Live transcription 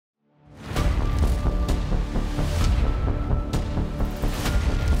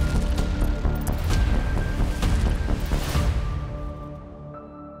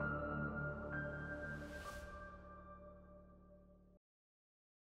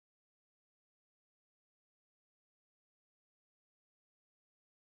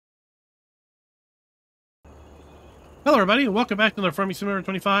Hello everybody, and welcome back to another Farming Simulator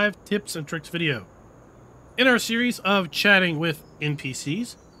 25 tips and tricks video. In our series of chatting with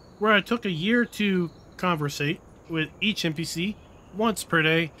NPCs, where I took a year to conversate with each NPC once per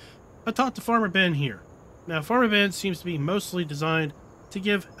day, I talked to Farmer Ben here. Now, Farmer Ben seems to be mostly designed to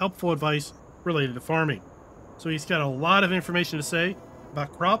give helpful advice related to farming. So he's got a lot of information to say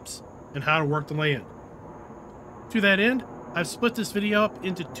about crops and how to work the land. To that end, I've split this video up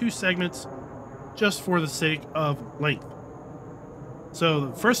into two segments just for the sake of length. So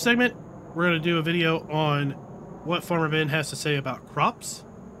the first segment, we're going to do a video on what Farmer Ben has to say about crops.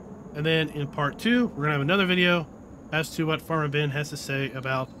 And then in part two, we're going to have another video as to what Farmer Ben has to say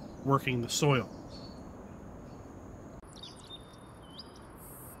about working the soil.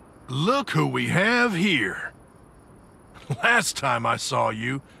 Look who we have here. Last time I saw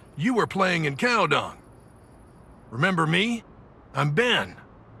you, you were playing in cow dung. Remember me? I'm Ben.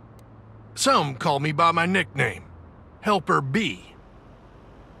 Some call me by my nickname, Helper B.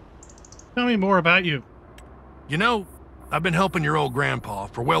 Tell me more about you. You know, I've been helping your old grandpa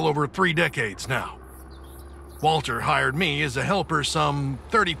for well over 3 decades now. Walter hired me as a helper some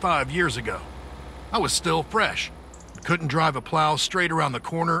 35 years ago. I was still fresh, couldn't drive a plow straight around the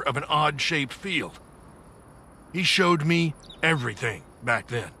corner of an odd-shaped field. He showed me everything back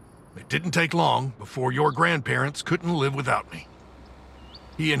then. It didn't take long before your grandparents couldn't live without me.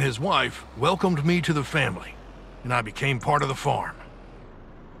 He and his wife welcomed me to the family, and I became part of the farm.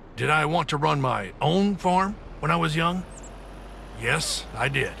 Did I want to run my own farm when I was young? Yes, I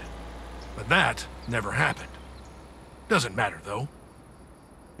did. But that never happened. Doesn't matter, though.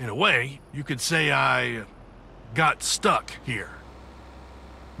 In a way, you could say I got stuck here.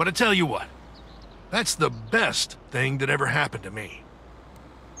 But I tell you what, that's the best thing that ever happened to me.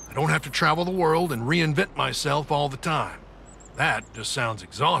 I don't have to travel the world and reinvent myself all the time. That just sounds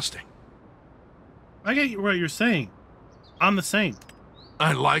exhausting. I get what you're saying. I'm the same.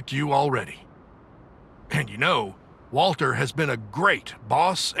 I like you already. And you know, Walter has been a great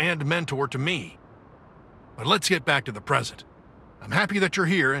boss and mentor to me. But let's get back to the present. I'm happy that you're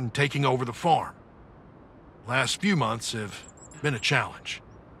here and taking over the farm. Last few months have been a challenge.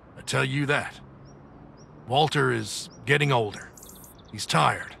 I tell you that. Walter is getting older. He's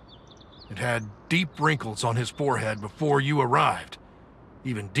tired. It had deep wrinkles on his forehead before you arrived,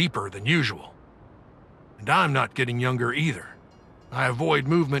 even deeper than usual. And I'm not getting younger either. I avoid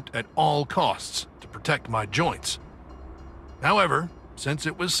movement at all costs to protect my joints. However, since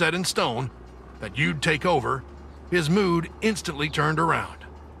it was set in stone that you'd take over, his mood instantly turned around.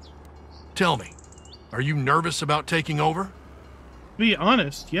 Tell me, are you nervous about taking over? To be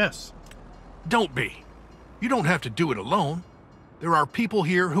honest, yes. Don't be. You don't have to do it alone. There are people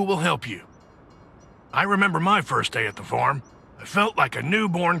here who will help you. I remember my first day at the farm. I felt like a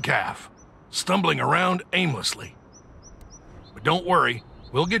newborn calf, stumbling around aimlessly. But don't worry,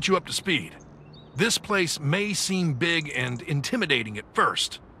 we'll get you up to speed. This place may seem big and intimidating at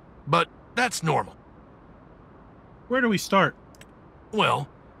first, but that's normal. Where do we start? Well,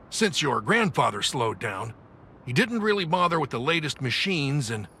 since your grandfather slowed down, he didn't really bother with the latest machines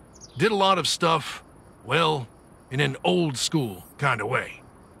and did a lot of stuff, well, in an old-school kind of way.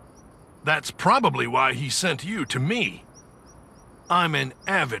 That's probably why he sent you to me. I'm an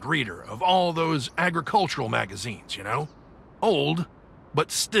avid reader of all those agricultural magazines, you know? Old,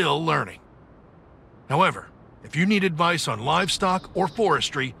 but still learning. However, if you need advice on livestock or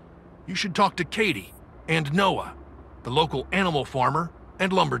forestry, you should talk to Katie and Noah, the local animal farmer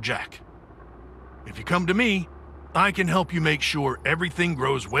and lumberjack. If you come to me, I can help you make sure everything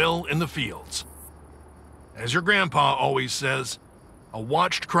grows well in the fields. As your grandpa always says, a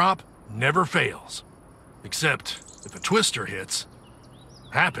watched crop never fails. Except if a twister hits.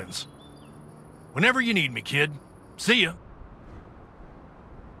 Happens. Whenever you need me, kid. See ya.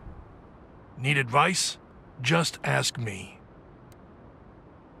 Need advice? Just ask me.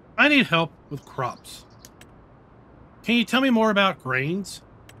 I need help with crops. Can you tell me more about grains?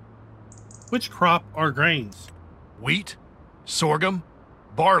 Which crop are grains? Wheat, sorghum,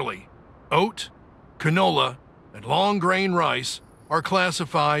 barley, oat, canola, and long-grain rice are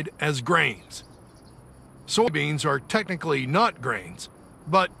classified as grains. Soybeans are technically not grains,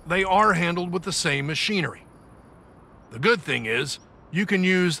 but they are handled with the same machinery. The good thing is, you can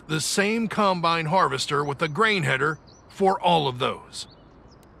use the same combine harvester with a grain header for all of those.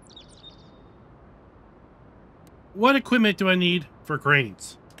 What equipment do I need for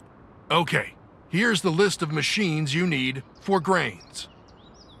grains? Okay, here's the list of machines you need for grains.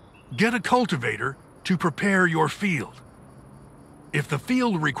 Get a cultivator to prepare your field. If the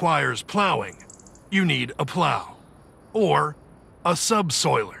field requires plowing, you need a plow, or a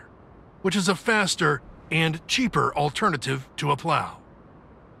subsoiler, which is a faster and cheaper alternative to a plow.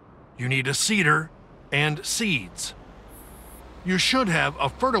 You need a seeder and seeds. You should have a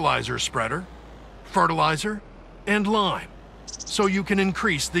fertilizer spreader, fertilizer, and lime, so you can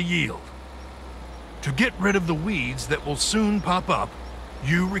increase the yield. To get rid of the weeds that will soon pop up,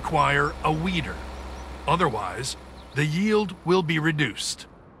 you require a weeder. Otherwise, the yield will be reduced.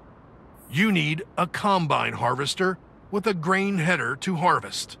 You need a combine harvester with a grain header to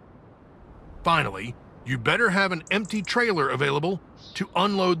harvest. Finally, you better have an empty trailer available to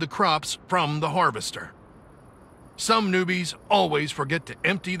unload the crops from the harvester. Some newbies always forget to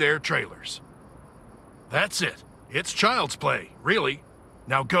empty their trailers. That's it. It's child's play, really.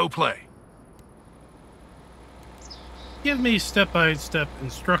 Now go play. Give me step-by-step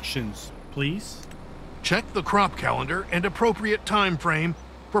instructions, please. Check the crop calendar and appropriate time frame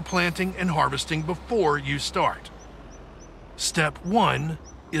for planting and harvesting before you start. Step 1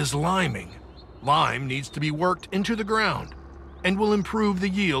 is liming. Lime needs to be worked into the ground and will improve the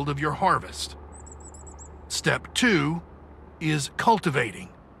yield of your harvest. Step 2 is cultivating.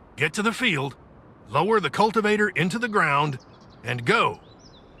 Get to the field, lower the cultivator into the ground, and go.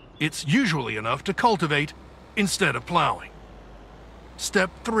 It's usually enough to cultivate instead of plowing.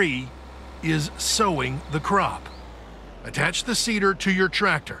 Step 3 is sowing the crop. Attach the seeder to your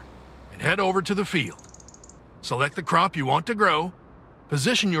tractor and head over to the field. Select the crop you want to grow,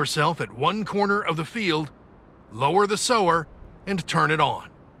 position yourself at one corner of the field, lower the sower, and turn it on.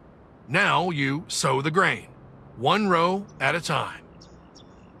 Now you sow the grain, one row at a time.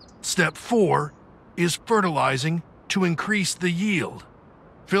 Step 4 is fertilizing to increase the yield.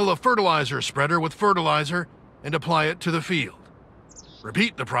 Fill a fertilizer spreader with fertilizer and apply it to the field.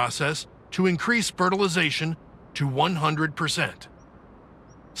 Repeat the process to increase fertilization to 100%.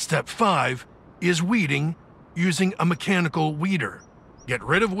 Step 5 is weeding using a mechanical weeder. Get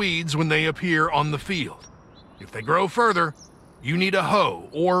rid of weeds when they appear on the field. If they grow further, you need a hoe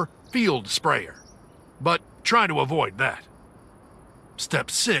or field sprayer, but try to avoid that.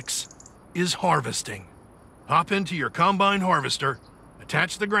 Step 6 is harvesting. Hop into your combine harvester,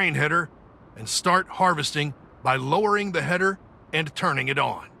 attach the grain header, and start harvesting by lowering the header and turning it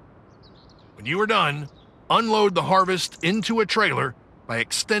on. When you are done, unload the harvest into a trailer by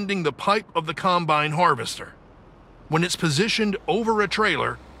extending the pipe of the combine harvester. When it's positioned over a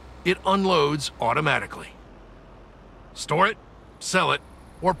trailer, it unloads automatically. Store it, sell it,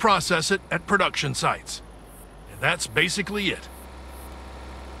 or process it at production sites. And that's basically it.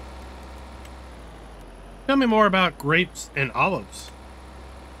 Tell me more about grapes and olives.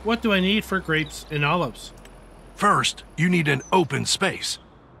 What do I need for grapes and olives? First, you need an open space.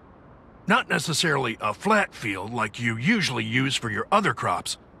 Not necessarily a flat field like you usually use for your other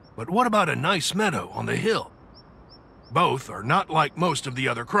crops, but what about a nice meadow on the hill? Both are not like most of the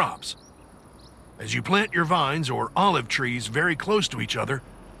other crops. As you plant your vines or olive trees very close to each other,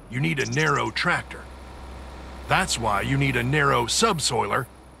 you need a narrow tractor. That's why you need a narrow subsoiler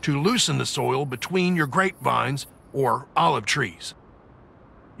to loosen the soil between your grapevines or olive trees.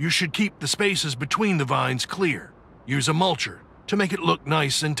 You should keep the spaces between the vines clear. Use a mulcher to make it look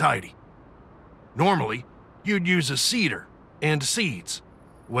nice and tidy. Normally, you'd use a seeder and seeds.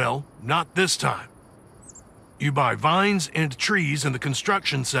 Well, not this time. You buy vines and trees in the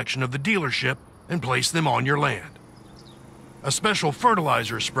construction section of the dealership and place them on your land. A special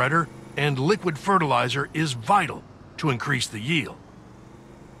fertilizer spreader and liquid fertilizer is vital to increase the yield.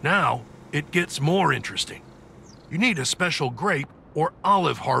 Now, it gets more interesting. You need a special grape or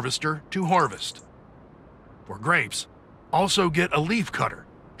olive harvester to harvest. For grapes, also get a leaf cutter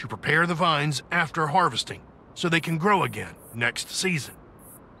to prepare the vines after harvesting so they can grow again next season.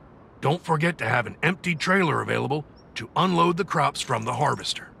 Don't forget to have an empty trailer available to unload the crops from the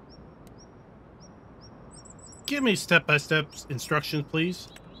harvester. Give me step-by-step instructions, please.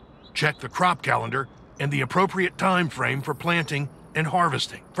 Check the crop calendar and the appropriate time frame for planting and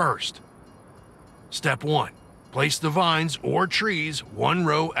harvesting first. Step 1. Place the vines or trees one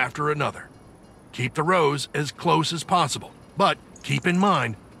row after another. Keep the rows as close as possible, but keep in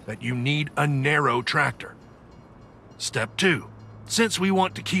mind that you need a narrow tractor. Step 2. Since we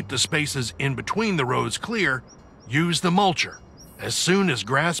want to keep the spaces in between the rows clear, use the mulcher as soon as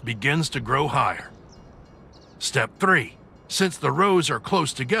grass begins to grow higher. Step 3. Since the rows are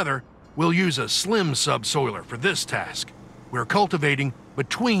close together, we'll use a slim subsoiler for this task. We're cultivating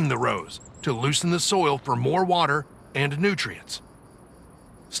between the rows to loosen the soil for more water and nutrients.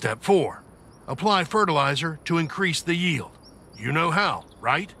 Step 4. Apply fertilizer to increase the yield. You know how,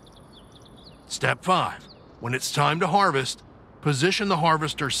 right? Step 5. When it's time to harvest, position the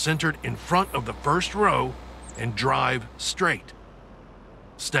harvester centered in front of the first row and drive straight.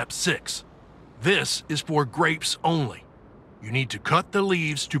 Step 6. This is for grapes only. You need to cut the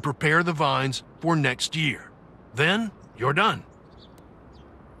leaves to prepare the vines for next year. Then you're done.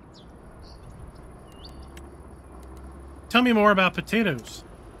 Tell me more about potatoes.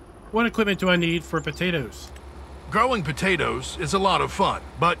 What equipment do I need for potatoes? Growing potatoes is a lot of fun,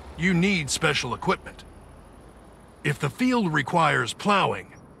 but you need special equipment. If the field requires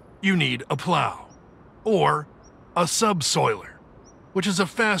plowing, you need a plow, or a subsoiler, which is a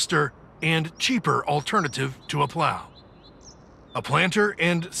faster and cheaper alternative to a plow. A planter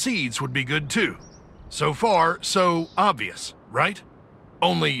and seeds would be good too. So far, so obvious, right?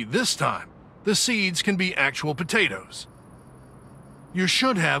 Only this time, the seeds can be actual potatoes. You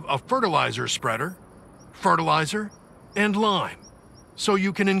should have a fertilizer spreader, fertilizer, and lime, so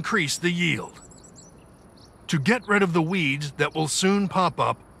you can increase the yield. To get rid of the weeds that will soon pop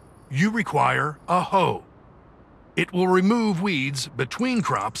up, you require a hoe. It will remove weeds between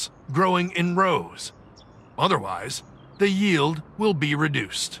crops growing in rows. Otherwise, the yield will be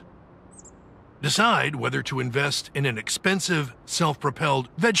reduced. Decide whether to invest in an expensive, self-propelled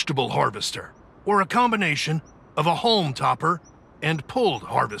vegetable harvester or a combination of a home topper and pulled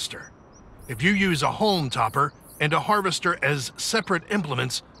harvester. If you use a home topper and a harvester as separate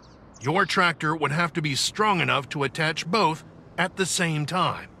implements, your tractor would have to be strong enough to attach both at the same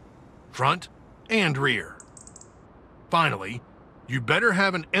time, front and rear. Finally, you better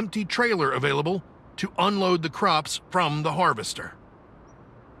have an empty trailer available to unload the crops from the harvester.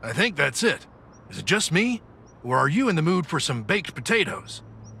 I think that's it. Is it just me, or are you in the mood for some baked potatoes?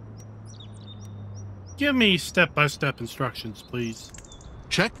 Give me step-by-step instructions, please.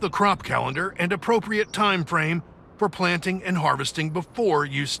 Check the crop calendar and appropriate time frame for planting and harvesting before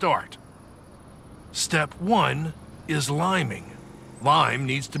you start. Step 1 is liming. Lime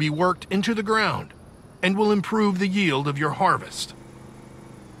needs to be worked into the ground and will improve the yield of your harvest.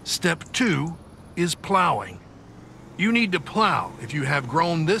 Step 2 is plowing. You need to plow if you have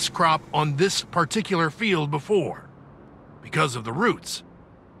grown this crop on this particular field before. Because of the roots,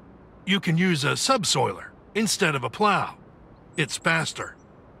 you can use a subsoiler instead of a plow. It's faster.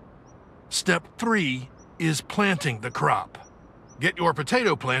 Step 3 is planting the crop. Get your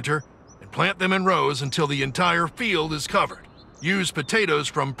potato planter and plant them in rows until the entire field is covered. Use potatoes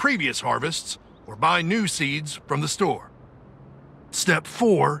from previous harvests or buy new seeds from the store. Step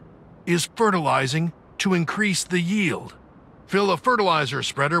 4 is fertilizing to increase the yield. Fill a fertilizer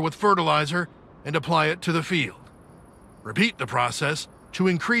spreader with fertilizer and apply it to the field. Repeat the process to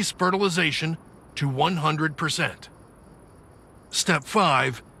increase fertilization to 100%. Step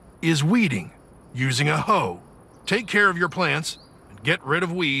 5 is weeding using a hoe. Take care of your plants and get rid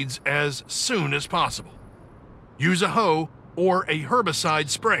of weeds as soon as possible. Use a hoe or a herbicide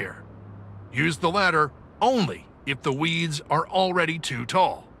sprayer. Use the latter only if the weeds are already too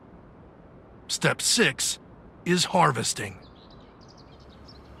tall. Step 6 is harvesting.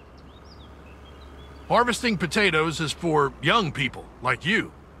 Harvesting potatoes is for young people like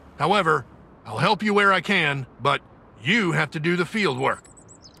you. However, I'll help you where I can, but you have to do the field work.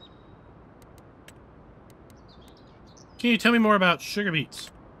 Can you tell me more about sugar beets?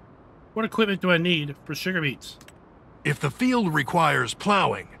 What equipment do I need for sugar beets? If the field requires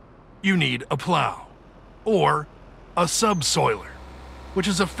plowing, you need a plow, or a subsoiler, which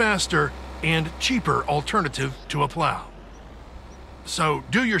is a faster and cheaper alternative to a plow. So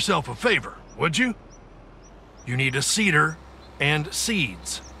do yourself a favor, would you? You need a seeder and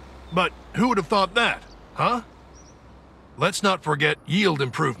seeds. But who would have thought that, huh? Let's not forget yield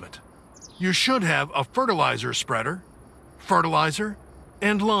improvement. You should have a fertilizer spreader, fertilizer,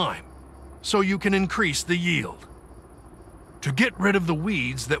 and lime, so you can increase the yield. To get rid of the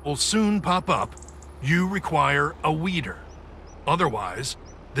weeds that will soon pop up, you require a weeder. Otherwise,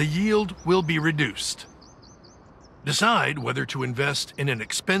 the yield will be reduced. Decide whether to invest in an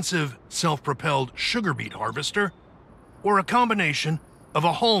expensive, self-propelled sugar beet harvester or a combination of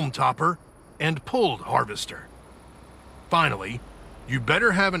a home topper and pulled harvester. Finally, you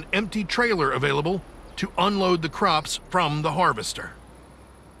better have an empty trailer available to unload the crops from the harvester.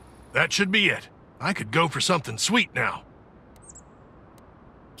 That should be it. I could go for something sweet now.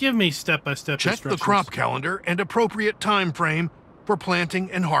 Give me step-by-step Check instructions. the crop calendar and appropriate time frame for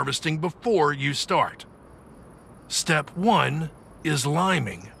planting and harvesting before you start. Step 1 is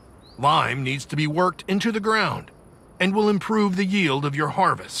liming. Lime needs to be worked into the ground and will improve the yield of your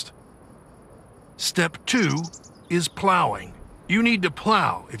harvest. Step 2 is plowing. You need to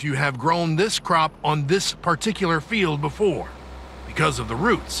plow if you have grown this crop on this particular field before. Because of the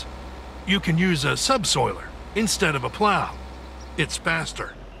roots, you can use a subsoiler instead of a plow. It's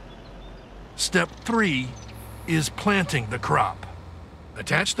faster. Step 3 is planting the crop.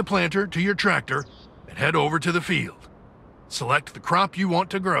 Attach the planter to your tractor and head over to the field. Select the crop you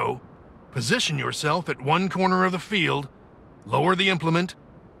want to grow, position yourself at one corner of the field, lower the implement,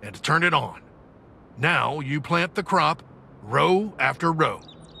 and turn it on. Now you plant the crop row after row.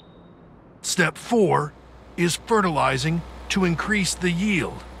 Step 4 is fertilizing to increase the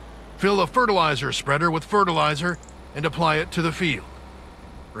yield. Fill a fertilizer spreader with fertilizer and apply it to the field.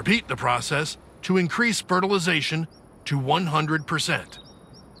 Repeat the process to increase fertilization to 100%.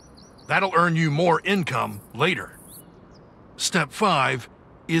 That'll earn you more income later. Step 5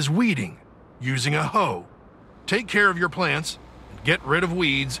 is weeding using a hoe. Take care of your plants and get rid of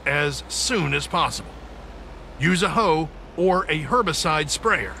weeds as soon as possible. Use a hoe or a herbicide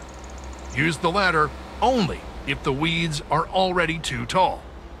sprayer. Use the latter only if the weeds are already too tall.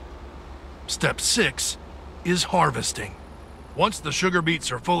 Step 6 is harvesting. Once the sugar beets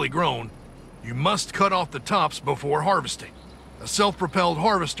are fully grown, you must cut off the tops before harvesting. A self-propelled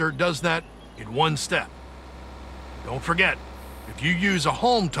harvester does that in one step. Don't forget, if you use a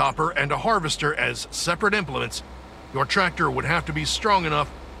home topper and a harvester as separate implements, your tractor would have to be strong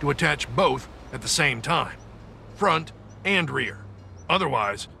enough to attach both at the same time, front and rear.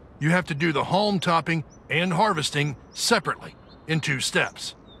 Otherwise, you have to do the home topping and harvesting separately in 2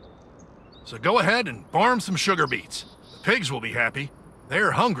 steps. So go ahead and farm some sugar beets. The pigs will be happy.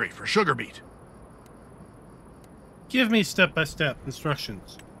 They're hungry for sugar beet. Give me step-by-step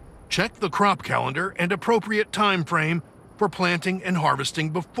instructions. Check the crop calendar and appropriate time frame for planting and harvesting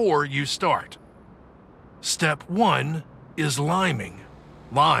before you start. Step 1 is liming.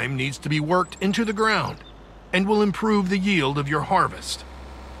 Lime needs to be worked into the ground and will improve the yield of your harvest.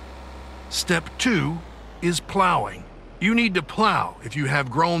 Step 2 is plowing. You need to plow if you have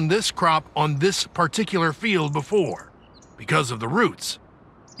grown this crop on this particular field before. Because of the roots,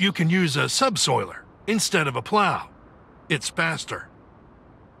 you can use a subsoiler instead of a plow. It's faster.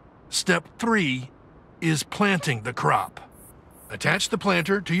 Step 3 is planting the crop. Attach the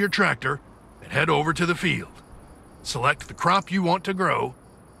planter to your tractor and head over to the field. Select the crop you want to grow,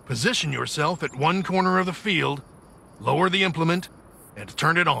 position yourself at one corner of the field, lower the implement, and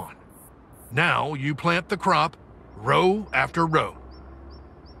turn it on. Now you plant the crop row after row.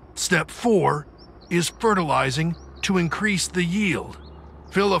 Step 4 is fertilizing to increase the yield.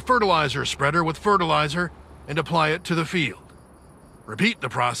 Fill a fertilizer spreader with fertilizer and apply it to the field. Repeat the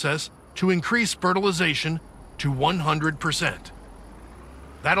process to increase fertilization to 100%.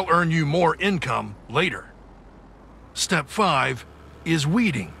 That'll earn you more income later. Step 5 is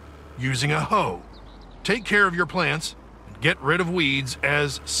weeding using a hoe. Take care of your plants and get rid of weeds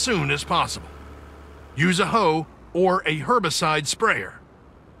as soon as possible. Use a hoe or a herbicide sprayer.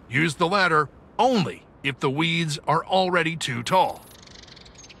 Use the latter only if the weeds are already too tall.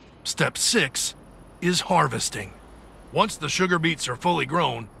 Step 6 is harvesting. Once the sugar beets are fully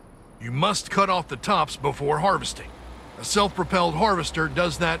grown, you must cut off the tops before harvesting. A self-propelled harvester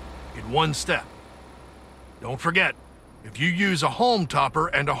does that in one step. Don't forget, if you use a home topper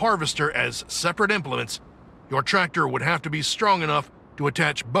and a harvester as separate implements, your tractor would have to be strong enough to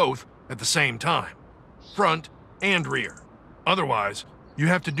attach both at the same time, front and rear. Otherwise, you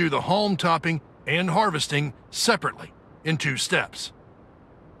have to do the home topping and harvesting separately in 2 steps.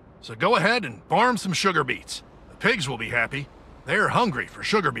 So go ahead and farm some sugar beets. The pigs will be happy. They're hungry for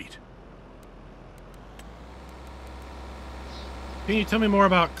sugar beet. Can you tell me more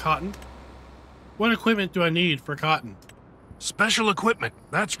about cotton? What equipment do I need for cotton? Special equipment,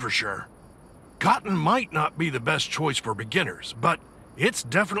 that's for sure. Cotton might not be the best choice for beginners, but it's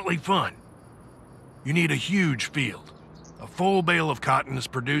definitely fun. You need a huge field. A full bale of cotton is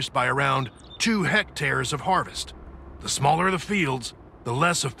produced by around 2 hectares of harvest. The smaller the fields, the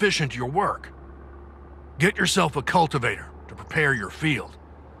less efficient your work. Get yourself a cultivator to prepare your field.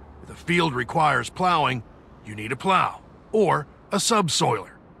 If the field requires plowing, you need a plow or a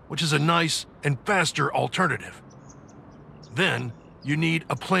subsoiler, which is a nice and faster alternative. Then you need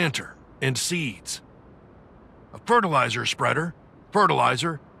a planter and seeds. A fertilizer spreader,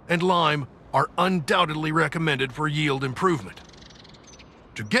 fertilizer, and lime are undoubtedly recommended for yield improvement.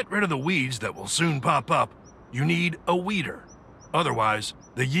 To get rid of the weeds that will soon pop up, you need a weeder. Otherwise,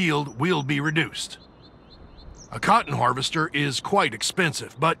 the yield will be reduced. A cotton harvester is quite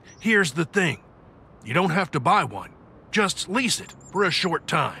expensive, but here's the thing. You don't have to buy one. Just lease it for a short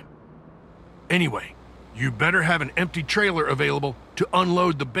time. Anyway, you better have an empty trailer available to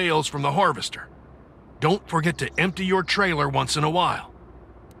unload the bales from the harvester. Don't forget to empty your trailer once in a while.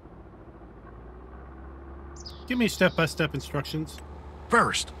 Give me step-by-step instructions.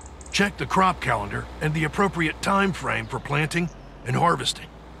 First, check the crop calendar and the appropriate time frame for planting and harvesting.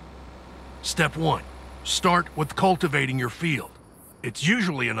 Step 1. Start with cultivating your field. It's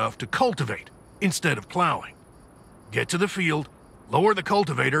usually enough to cultivate instead of plowing. Get to the field, lower the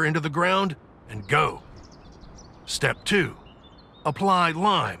cultivator into the ground, and go. Step 2. Apply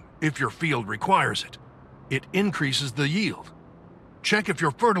lime if your field requires it. It increases the yield. Check if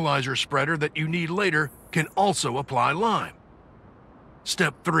your fertilizer spreader that you need later can also apply lime.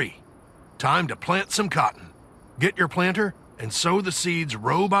 Step 3. Time to plant some cotton. Get your planter and sow the seeds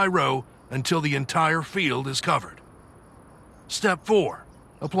row by row until the entire field is covered. Step 4.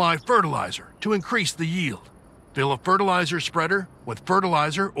 Apply fertilizer to increase the yield. Fill a fertilizer spreader with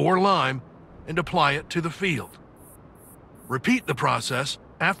fertilizer or lime and apply it to the field. Repeat the process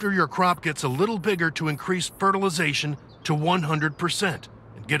after your crop gets a little bigger to increase fertilization to 100%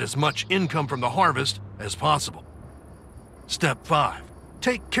 and get as much income from the harvest as possible. Step 5.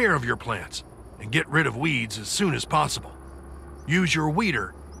 Take care of your plants and get rid of weeds as soon as possible. Use your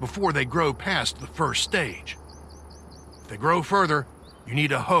weeder before they grow past the first stage. If they grow further, you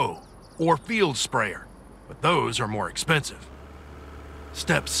need a hoe or field sprayer, but those are more expensive.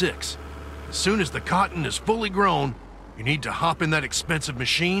 Step 6. As soon as the cotton is fully grown, you need to hop in that expensive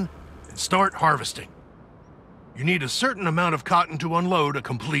machine and start harvesting. You need a certain amount of cotton to unload a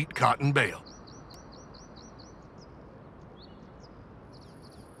complete cotton bale.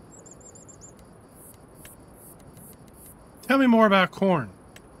 Tell me more about corn.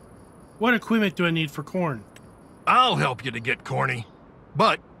 What equipment do I need for corn? I'll help you to get corny,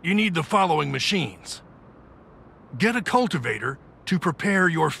 but you need the following machines. Get a cultivator to prepare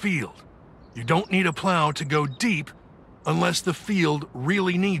your field. You don't need a plow to go deep unless the field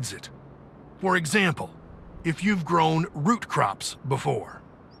really needs it. For example, if you've grown root crops before.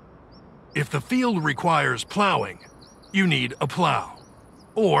 If the field requires plowing, you need a plow,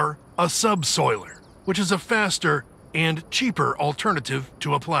 or a subsoiler, which is a faster and cheaper alternative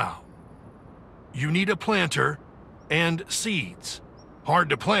to a plow. You need a planter and seeds. Hard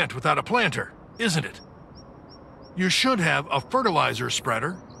to plant without a planter, isn't it? You should have a fertilizer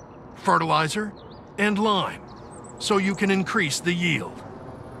spreader, fertilizer, and lime, so you can increase the yield.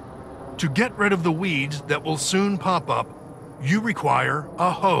 To get rid of the weeds that will soon pop up, you require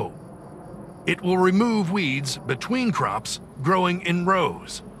a hoe. It will remove weeds between crops growing in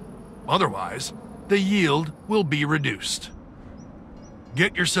rows. Otherwise, the yield will be reduced.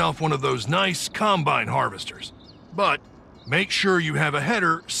 Get yourself one of those nice combine harvesters, but make sure you have a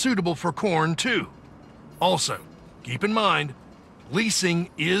header suitable for corn too. Also, keep in mind, leasing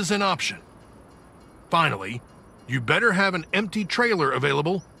is an option. Finally, you better have an empty trailer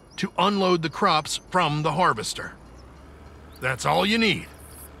available to unload the crops from the harvester. That's all you need.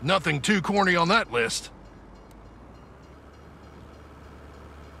 Nothing too corny on that list.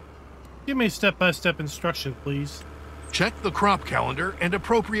 Give me step-by-step instruction, please. Check the crop calendar and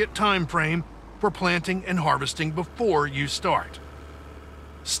appropriate time frame for planting and harvesting before you start.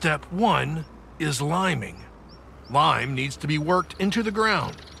 Step 1 is liming. Lime needs to be worked into the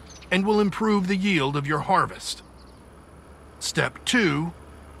ground and will improve the yield of your harvest. Step 2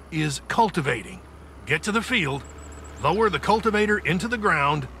 is cultivating. Get to the field, lower the cultivator into the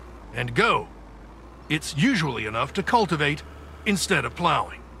ground, and go. It's usually enough to cultivate instead of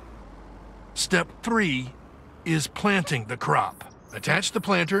plowing. Step 3 is planting the crop. Attach the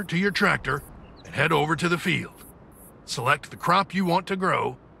planter to your tractor and head over to the field. Select the crop you want to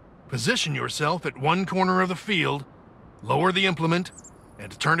grow, position yourself at one corner of the field, lower the implement,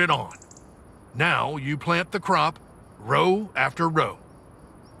 and turn it on. Now you plant the crop row after row.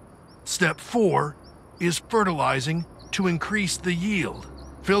 Step 4 is fertilizing to increase the yield.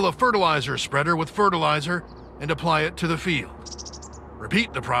 Fill a fertilizer spreader with fertilizer and apply it to the field.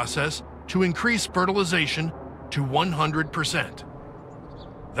 Repeat the process to increase fertilization to 100%.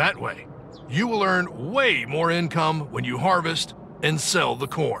 That way, you will earn way more income when you harvest and sell the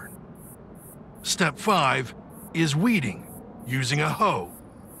corn. Step 5 is weeding using a hoe.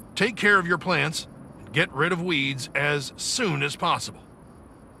 Take care of your plants and get rid of weeds as soon as possible.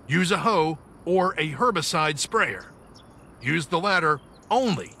 Use a hoe or a herbicide sprayer. Use the latter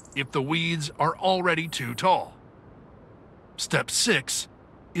only if the weeds are already too tall. Step 6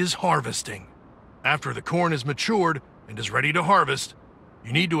 is harvesting. After the corn is matured and is ready to harvest,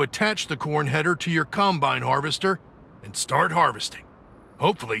 you need to attach the corn header to your combine harvester and start harvesting.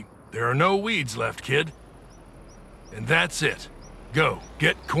 Hopefully, there are no weeds left, kid. And that's it. Go,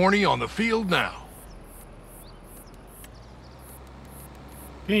 get corny on the field now.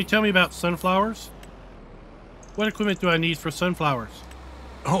 Can you tell me about sunflowers? What equipment do I need for sunflowers?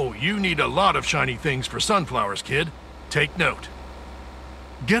 Oh, you need a lot of shiny things for sunflowers, kid. Take note.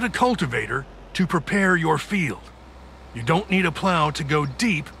 Get a cultivator to prepare your field. You don't need a plow to go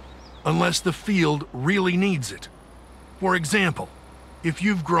deep unless the field really needs it. For example, if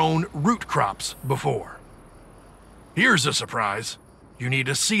you've grown root crops before. Here's a surprise. You need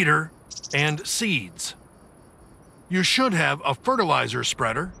a seeder and seeds. You should have a fertilizer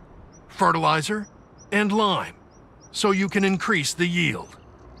spreader, fertilizer, and lime, so you can increase the yield.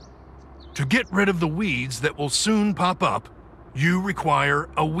 To get rid of the weeds that will soon pop up, you require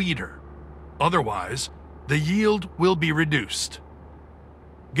a weeder. Otherwise, the yield will be reduced.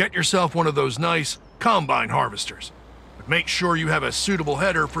 Get yourself one of those nice combine harvesters, but make sure you have a suitable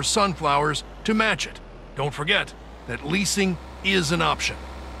header for sunflowers to match it. Don't forget that leasing is an option.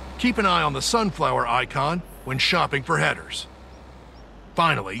 Keep an eye on the sunflower icon when shopping for headers.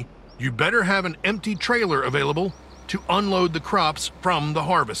 Finally, you better have an empty trailer available to unload the crops from the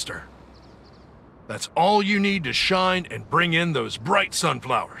harvester. That's all you need to shine and bring in those bright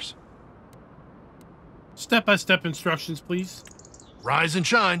sunflowers. Step-by-step instructions, please. Rise and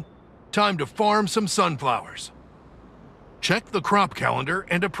shine. Time to farm some sunflowers. Check the crop calendar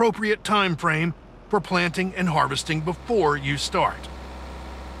and appropriate time frame for planting and harvesting before you start.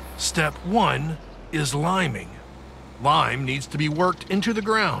 Step 1 is liming. Lime needs to be worked into the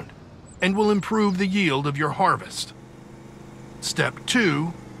ground and will improve the yield of your harvest. Step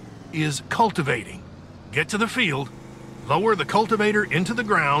 2 is cultivating. Get to the field, lower the cultivator into the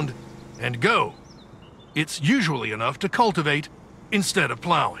ground, and go. It's usually enough to cultivate instead of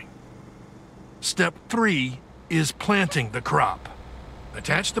plowing. Step 3 is planting the crop.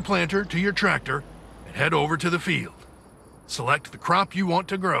 Attach the planter to your tractor and head over to the field. Select the crop you want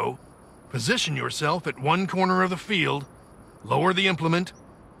to grow, position yourself at one corner of the field, lower the implement,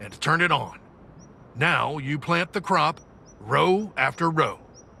 and turn it on. Now you plant the crop row after row.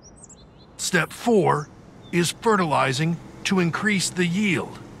 Step 4 is fertilizing to increase the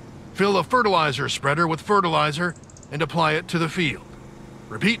yield. Fill a fertilizer spreader with fertilizer and apply it to the field.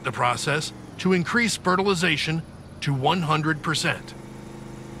 Repeat the process to increase fertilization to 100%.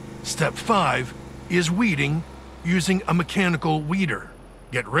 Step 5 is weeding using a mechanical weeder.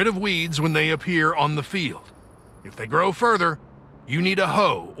 Get rid of weeds when they appear on the field. If they grow further, you need a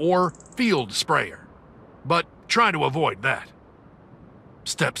hoe or field sprayer, but try to avoid that.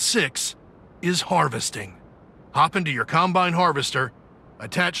 Step 6 is harvesting. Hop into your combine harvester,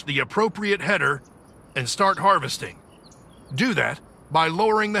 attach the appropriate header, and start harvesting. Do that by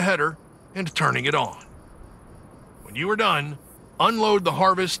lowering the header and turning it on. When you are done, unload the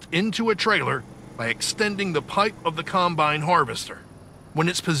harvest into a trailer by extending the pipe of the combine harvester. When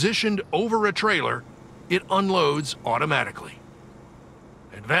it's positioned over a trailer, it unloads automatically.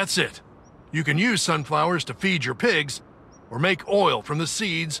 And that's it. You can use sunflowers to feed your pigs or make oil from the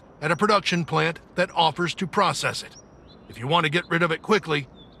seeds at a production plant that offers to process it. If you want to get rid of it quickly,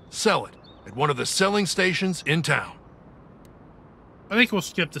 sell it at one of the selling stations in town. I think we'll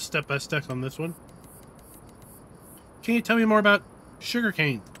skip the step-by-step on this one. Can you tell me more about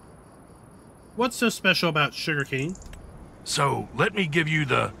sugarcane? What's so special about sugarcane? So let me give you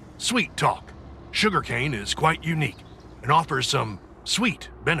the sweet talk. Sugarcane is quite unique and offers some sweet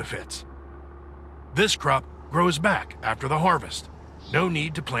benefits. This crop grows back after the harvest. No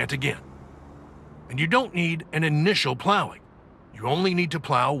need to plant again. And you don't need an initial plowing. You only need to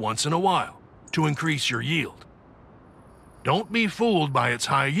plow once in a while to increase your yield. Don't be fooled by its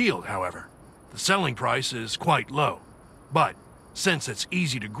high yield, however. The selling price is quite low. But since it's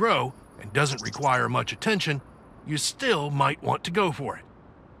easy to grow and doesn't require much attention, you still might want to go for it.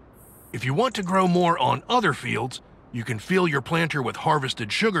 If you want to grow more on other fields, you can fill your planter with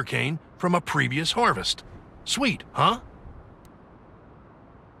harvested sugarcane from a previous harvest. Sweet, huh?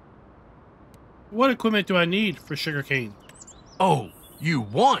 What equipment do I need for sugarcane? Oh, you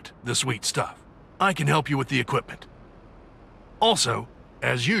want the sweet stuff. I can help you with the equipment. Also,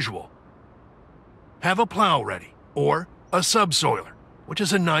 as usual, have a plow ready or a subsoiler, which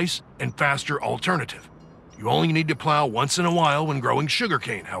is a nice and faster alternative. You only need to plow once in a while when growing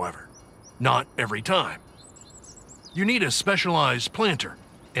sugarcane, however, not every time. You need a specialized planter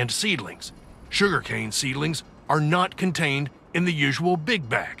and seedlings. Sugarcane seedlings are not contained in the usual big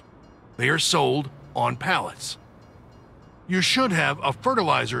bag. They are sold on pallets. You should have a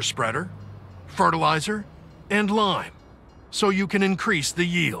fertilizer spreader, fertilizer, and lime, so you can increase the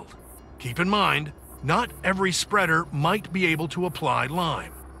yield. Keep in mind, not every spreader might be able to apply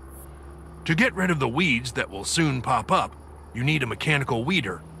lime. To get rid of the weeds that will soon pop up, you need a mechanical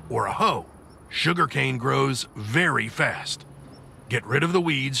weeder or a hoe. Sugarcane grows very fast. Get rid of the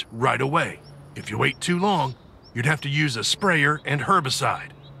weeds right away. If you wait too long, you'd have to use a sprayer and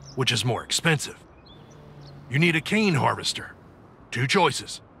herbicide, which is more expensive. You need a cane harvester. Two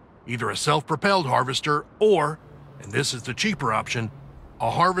choices, either a self-propelled harvester or, and this is the cheaper option,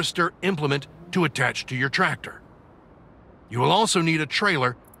 a harvester implement to attach to your tractor. You will also need a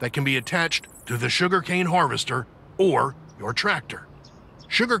trailer that can be attached to the sugarcane harvester or your tractor.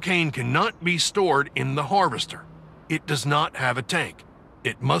 Sugarcane cannot be stored in the harvester. It does not have a tank.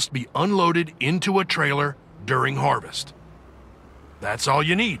 It must be unloaded into a trailer during harvest. That's all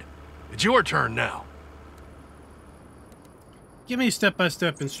you need. It's your turn now. Give me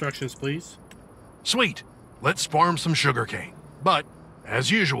step-by-step instructions, please. Sweet. Let's farm some sugarcane. But, as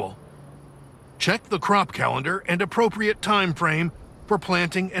usual, check the crop calendar and appropriate time frame for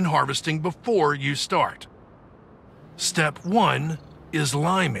planting and harvesting before you start. Step 1 is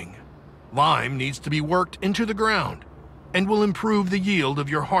liming. Lime needs to be worked into the ground and will improve the yield of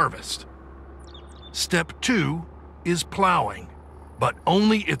your harvest. Step 2 is plowing, but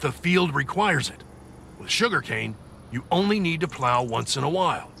only if the field requires it. With sugarcane, you only need to plow once in a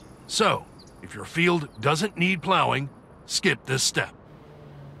while. So, if your field doesn't need plowing, skip this step.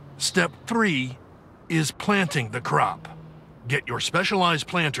 Step 3 is planting the crop. Get your specialized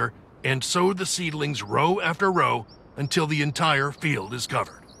planter and sow the seedlings row after row until the entire field is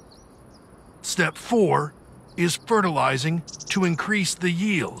covered. Step 4 is fertilizing to increase the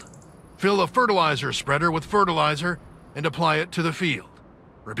yield. Fill a fertilizer spreader with fertilizer and apply it to the field.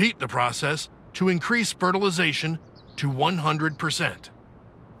 Repeat the process to increase fertilization to 100%.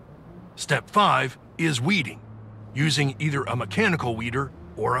 Step 5 is weeding, using either a mechanical weeder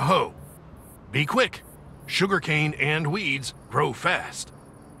or a hoe. Be quick. Sugarcane and weeds grow fast.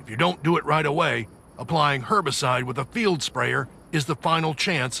 If you don't do it right away, applying herbicide with a field sprayer is the final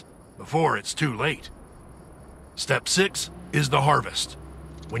chance before it's too late. Step 6 is the harvest.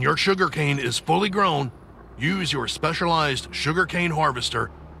 When your sugarcane is fully grown, use your specialized sugarcane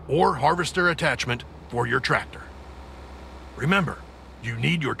harvester or harvester attachment for your tractor. Remember, you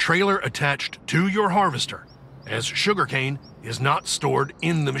need your trailer attached to your harvester, as sugarcane is not stored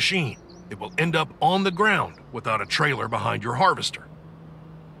in the machine. It will end up on the ground without a trailer behind your harvester.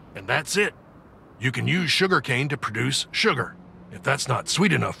 And that's it. You can use sugarcane to produce sugar. If that's not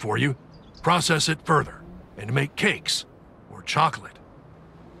sweet enough for you, process it further and make cakes or chocolate.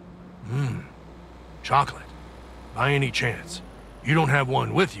 Chocolate. By any chance, you don't have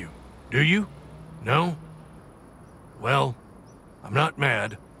one with you, do you? No? Well, I'm not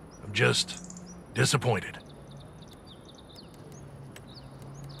mad. I'm just disappointed.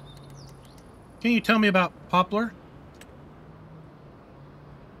 Can you tell me about poplar?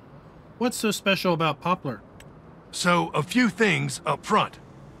 What's so special about poplar? So, a few things up front.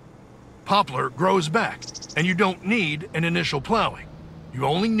 Poplar grows back, and you don't need an initial plowing. You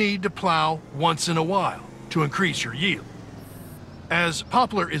only need to plow once in a while to increase your yield. As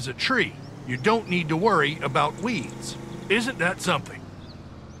poplar is a tree, you don't need to worry about weeds. Isn't that something?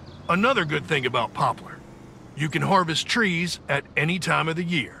 Another good thing about poplar, you can harvest trees at any time of the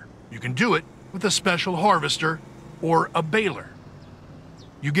year. You can do it with a special harvester or a baler.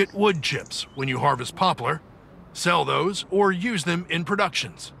 You get wood chips when you harvest poplar, sell those, or use them in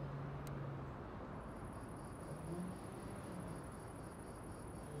productions.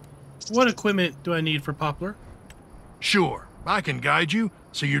 What equipment do I need for poplar? Sure, I can guide you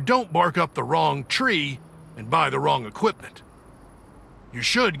so you don't bark up the wrong tree and buy the wrong equipment. You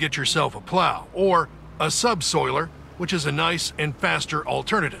should get yourself a plow or a subsoiler, which is a nice and faster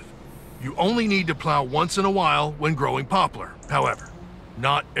alternative. You only need to plow once in a while when growing poplar, however,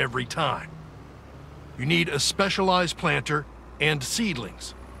 not every time. You need a specialized planter and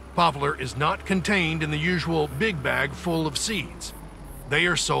seedlings. Poplar is not contained in the usual big bag full of seeds. They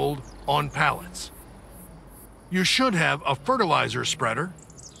are sold on pallets. You should have a fertilizer spreader,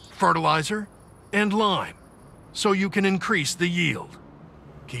 fertilizer, and lime, so you can increase the yield.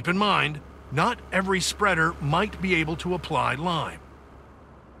 Keep in mind, not every spreader might be able to apply lime.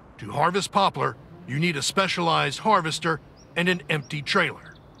 To harvest poplar, you need a specialized harvester and an empty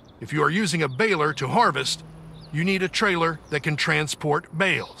trailer. If you are using a baler to harvest, you need a trailer that can transport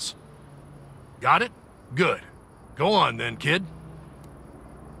bales. Got it? Good. Go on then, kid.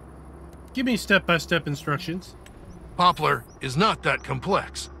 Give me step-by-step instructions. Poplar is not that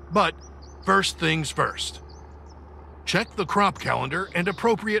complex, but first things first. Check the crop calendar and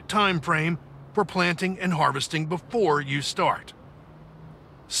appropriate time frame for planting and harvesting before you start.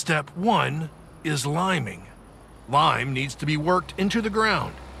 Step 1 is liming. Lime needs to be worked into the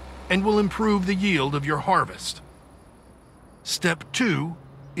ground and will improve the yield of your harvest. Step 2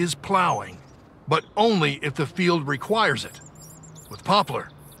 is plowing, but only if the field requires it. With poplar,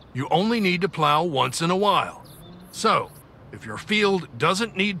 you only need to plow once in a while. So, if your field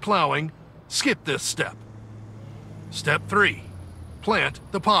doesn't need plowing, skip this step. Step 3, plant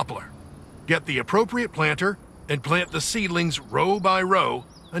the poplar. Get the appropriate planter and plant the seedlings row by row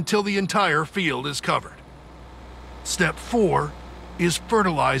until the entire field is covered. Step 4 is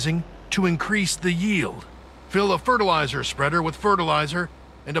fertilizing to increase the yield. Fill a fertilizer spreader with fertilizer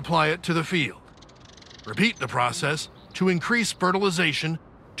and apply it to the field. Repeat the process to increase fertilization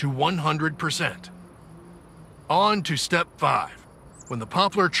to 100%. On to step 5. When the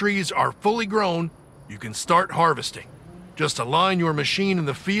poplar trees are fully grown, you can start harvesting. Just align your machine in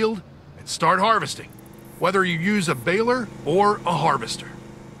the field and start harvesting, whether you use a baler or a harvester.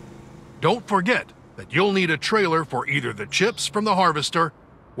 Don't forget that you'll need a trailer for either the chips from the harvester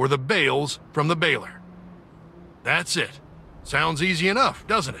or the bales from the baler. That's it. Sounds easy enough,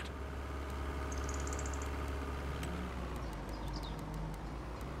 doesn't it?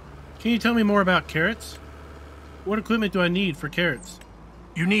 Can you tell me more about carrots? What equipment do I need for carrots?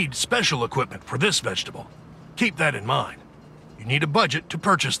 You need special equipment for this vegetable. Keep that in mind. You need a budget to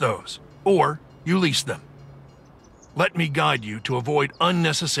purchase those, or you lease them. Let me guide you to avoid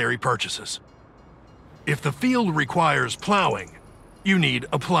unnecessary purchases. If the field requires plowing, you need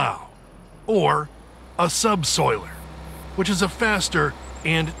a plow, or a subsoiler, which is a faster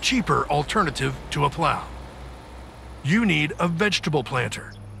and cheaper alternative to a plow. You need a vegetable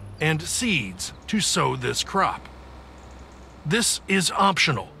planter and seeds to sow this crop. This is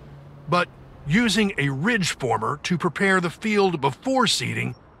optional, but using a ridge former to prepare the field before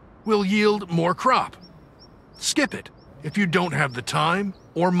seeding will yield more crop. Skip it if you don't have the time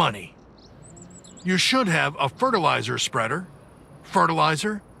or money. You should have a fertilizer spreader,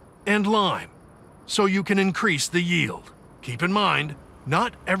 fertilizer, and lime, so you can increase the yield. Keep in mind,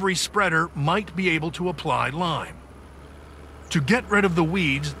 not every spreader might be able to apply lime. To get rid of the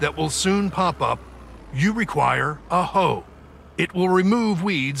weeds that will soon pop up, you require a hoe. It will remove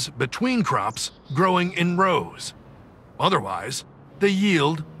weeds between crops growing in rows. Otherwise, the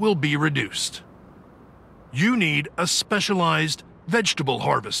yield will be reduced. You need a specialized vegetable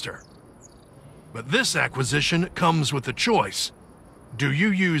harvester. But this acquisition comes with a choice. Do you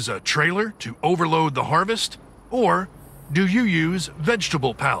use a trailer to overload the harvest, or do you use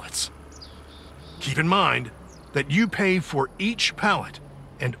vegetable pallets? Keep in mind that you pay for each pallet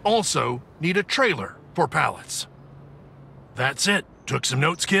and also need a trailer for pallets. That's it. Took some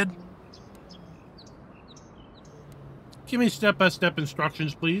notes, kid? Give me step-by-step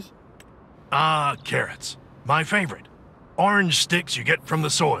instructions, please. Carrots. My favorite. Orange sticks you get from the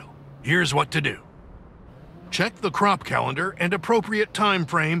soil. Here's what to do. Check the crop calendar and appropriate time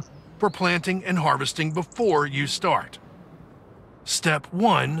frame for planting and harvesting before you start. Step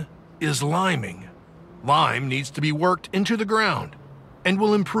 1 is liming. Lime needs to be worked into the ground and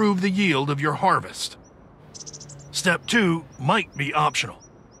will improve the yield of your harvest. Step 2 might be optional.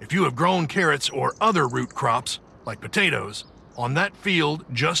 If you have grown carrots or other root crops, like potatoes, on that field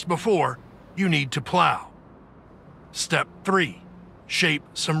just before, you need to plow. Step 3, shape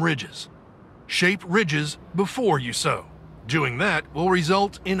some ridges. Shape ridges before you sow. Doing that will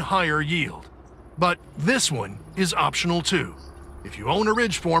result in higher yield. But this one is optional too. If you own a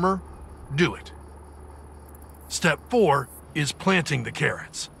ridge former, do it. Step 4 is planting the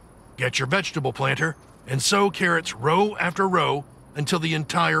carrots. Get your vegetable planter and sow carrots row after row until the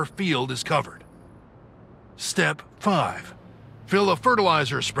entire field is covered. Step 5. Fill a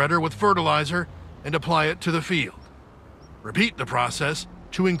fertilizer spreader with fertilizer and apply it to the field. Repeat the process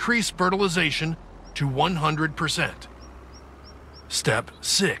to increase fertilization to 100%. Step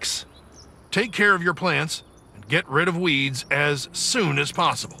 6. Take care of your plants and get rid of weeds as soon as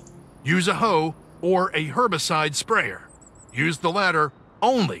possible. Use a hoe or a herbicide sprayer. Use the latter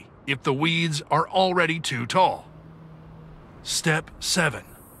only if the weeds are already too tall. Step 7.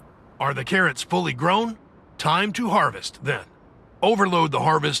 Are the carrots fully grown? Time to harvest then. Overload the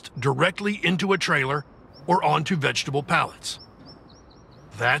harvest directly into a trailer or onto vegetable pallets.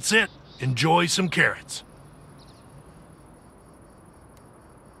 That's it. Enjoy some carrots.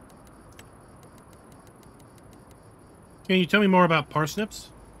 Can you tell me more about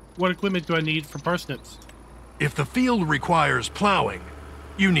parsnips? What equipment do I need for parsnips? If the field requires plowing,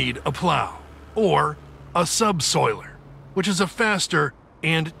 you need a plow or a subsoiler, which is a faster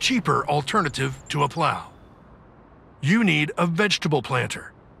and cheaper alternative to a plow. You need a vegetable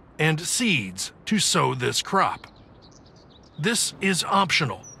planter and seeds to sow this crop. This is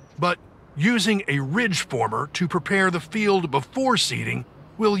optional, but using a ridge former to prepare the field before seeding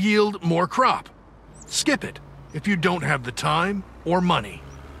will yield more crop. Skip it if you don't have the time or money.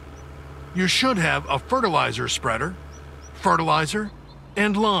 You should have a fertilizer spreader, fertilizer,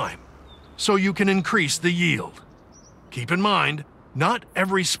 and lime, so you can increase the yield. Keep in mind, not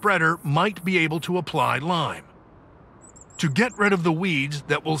every spreader might be able to apply lime. To get rid of the weeds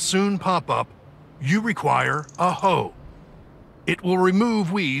that will soon pop up, you require a hoe. It will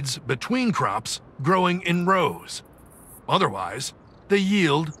remove weeds between crops growing in rows. Otherwise, the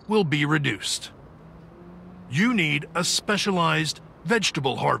yield will be reduced. You need a specialized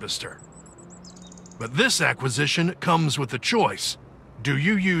vegetable harvester. But this acquisition comes with a choice. Do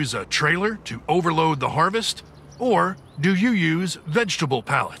you use a trailer to overload the harvest, or do you use vegetable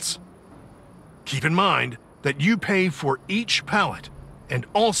pallets? Keep in mind that you pay for each pallet and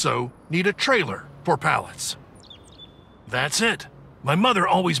also need a trailer for pallets. That's it. My mother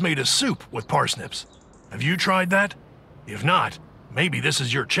always made a soup with parsnips. Have you tried that? If not, maybe this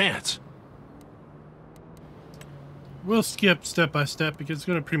is your chance. We'll skip step by step because it's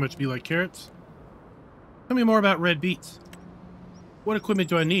going to pretty much be like carrots. Tell me more about red beets. What equipment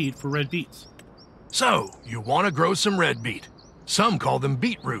do I need for red beets? So, you want to grow some red beet. Some call them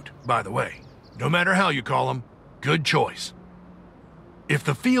beetroot, by the way. No matter how you call them, good choice. If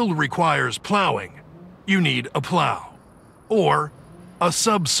the field requires plowing, you need a plow, or a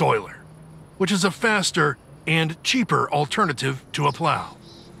subsoiler, which is a faster and cheaper alternative to a plow.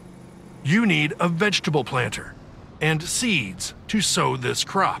 You need a vegetable planter and seeds to sow this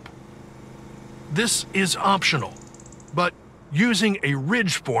crop. This is optional, but using a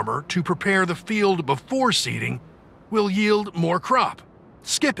ridge former to prepare the field before seeding will yield more crop.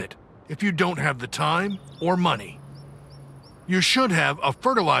 Skip it if you don't have the time or money. You should have a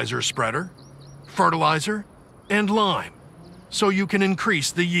fertilizer spreader, fertilizer, and lime, so you can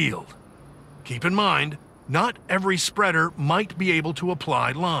increase the yield. Keep in mind, not every spreader might be able to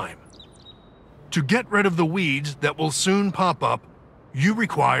apply lime. To get rid of the weeds that will soon pop up, you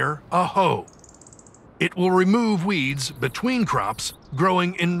require a hoe. It will remove weeds between crops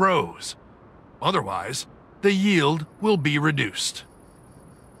growing in rows. Otherwise, the yield will be reduced.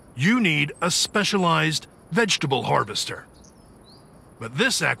 You need a specialized vegetable harvester. But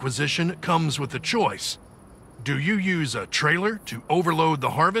this acquisition comes with a choice. Do you use a trailer to overload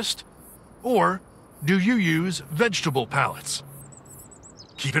the harvest, or do you use vegetable pallets?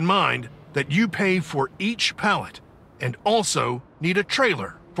 Keep in mind that you pay for each pallet and also need a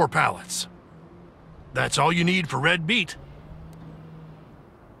trailer for pallets. That's all you need for red beet.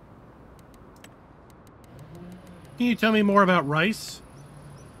 Can you tell me more about rice?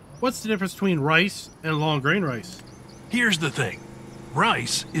 What's the difference between rice and long grain rice? Here's the thing.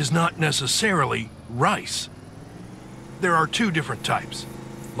 Rice is not necessarily rice. There are two different types,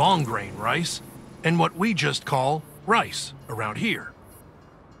 long grain rice and what we just call rice around here.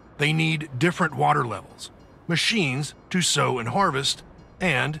 They need different water levels, machines to sow and harvest,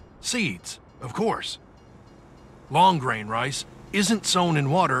 and seeds, of course. Long grain rice isn't sown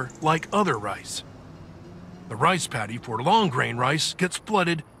in water like other rice. The rice paddy for long grain rice gets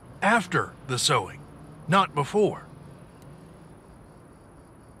flooded after the sowing, not before.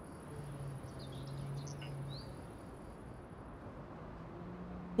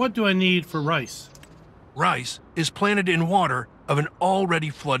 What do I need for rice? Rice is planted in water of an already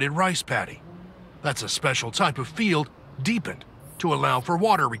flooded rice paddy. That's a special type of field deepened to allow for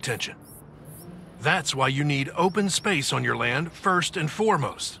water retention. That's why you need open space on your land first and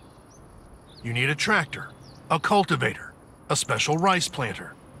foremost. You need a tractor, a cultivator, a special rice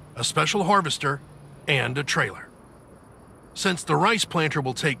planter, a special harvester, and a trailer. Since the rice planter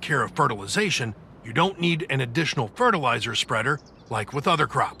will take care of fertilization, you don't need an additional fertilizer spreader like with other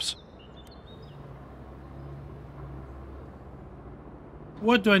crops.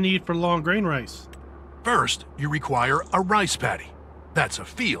 What do I need for long grain rice? First, you require a rice paddy. That's a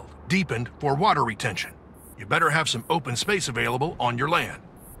field deepened for water retention. You better have some open space available on your land.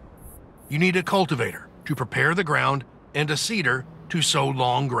 You need a cultivator to prepare the ground and a seeder to sow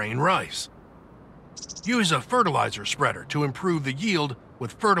long grain rice. Use a fertilizer spreader to improve the yield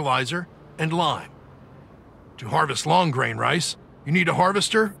with fertilizer and lime. To harvest long grain rice, you need a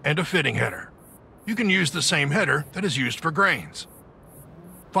harvester and a fitting header. You can use the same header that is used for grains.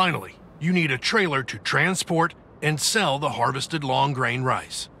 Finally, you need a trailer to transport and sell the harvested long grain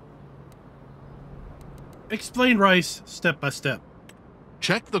rice. Explain rice step by step.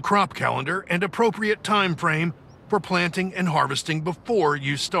 Check the crop calendar and appropriate time frame for planting and harvesting before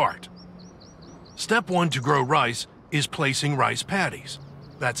you start. Step 1 to grow rice is placing rice paddies.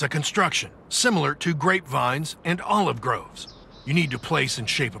 That's a construction similar to grapevines and olive groves. You need to place and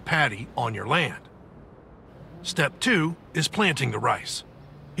shape a paddy on your land. Step 2 is planting the rice.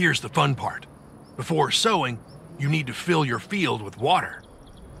 Here's the fun part. Before sowing, you need to fill your field with water.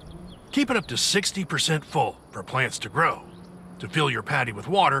 Keep it up to 60% full for plants to grow. To fill your paddy with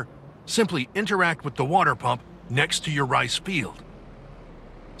water, simply interact with the water pump next to your rice field.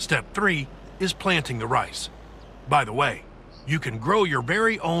 Step 3 is planting the rice. By the way, you can grow your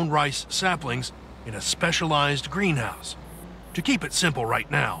very own rice saplings in a specialized greenhouse. To keep it simple right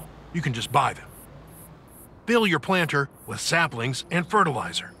now, you can just buy them. Fill your planter with saplings and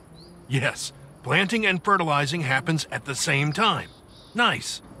fertilizer. Yes, planting and fertilizing happens at the same time.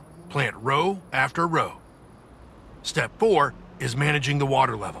 Nice. Plant row after row. Step 4 is managing the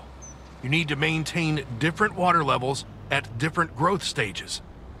water level. You need to maintain different water levels at different growth stages.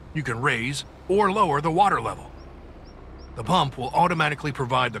 You can raise or lower the water level. The pump will automatically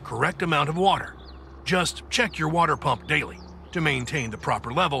provide the correct amount of water. Just check your water pump daily to maintain the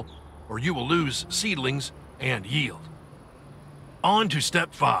proper level, or you will lose seedlings and yield. On to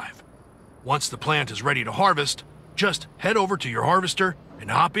step 5. Once the plant is ready to harvest, just head over to your harvester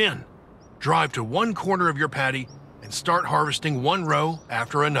and hop in. Drive to one corner of your paddy and start harvesting one row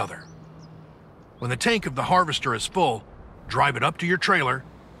after another. When the tank of the harvester is full, drive it up to your trailer,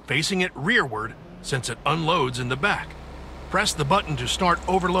 facing it rearward since it unloads in the back. Press the button to start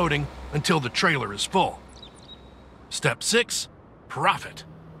overloading until the trailer is full. Step 6, profit.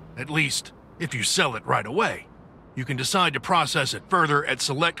 At least, if you sell it right away. You can decide to process it further at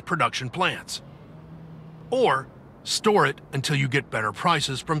select production plants. Or, store it until you get better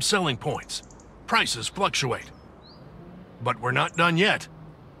prices from selling points. Prices fluctuate. But we're not done yet.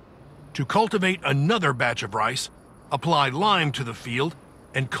 To cultivate another batch of rice, apply lime to the field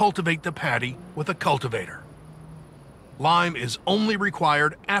and cultivate the paddy with a cultivator. Lime is only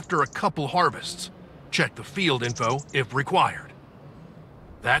required after a couple harvests. Check the field info if required.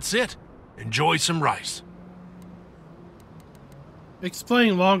 That's it. Enjoy some rice.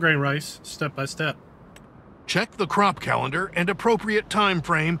 Explain long grain rice step by step. Check the crop calendar and appropriate time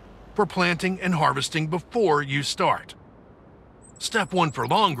frame for planting and harvesting before you start. Step 1 for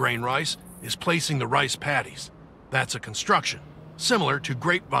long grain rice is placing the rice paddies. That's a construction, similar to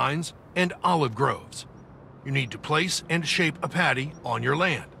grapevines and olive groves. You need to place and shape a paddy on your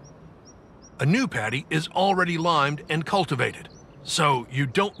land. A new paddy is already limed and cultivated, so you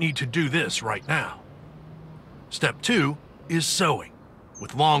don't need to do this right now. Step 2 is sowing.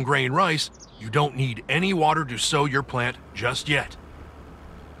 With long grain rice, you don't need any water to sow your plant just yet.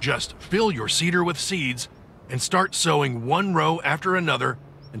 Just fill your seeder with seeds and start sowing one row after another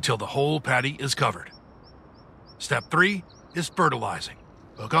until the whole paddy is covered. Step 3 is fertilizing.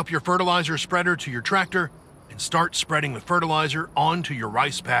 Hook up your fertilizer spreader to your tractor and start spreading the fertilizer onto your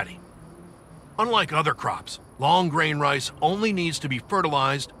rice paddy. Unlike other crops, long grain rice only needs to be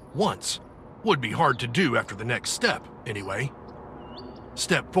fertilized once. Would be hard to do after the next step, anyway.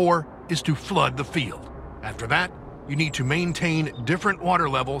 Step 4 is to flood the field. After that, you need to maintain different water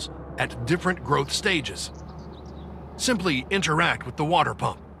levels at different growth stages. Simply interact with the water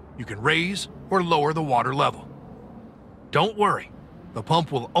pump. You can raise or lower the water level. Don't worry, the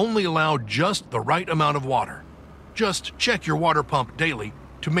pump will only allow just the right amount of water. Just check your water pump daily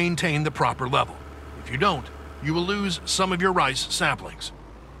to maintain the proper level. If you don't, you will lose some of your rice saplings.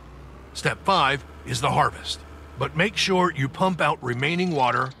 Step 5 is the harvest, but make sure you pump out remaining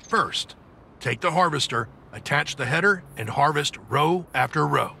water first. Take the harvester, attach the header, and harvest row after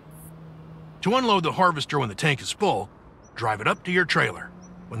row. To unload the harvester when the tank is full, drive it up to your trailer.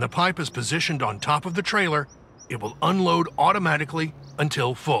 When the pipe is positioned on top of the trailer, it will unload automatically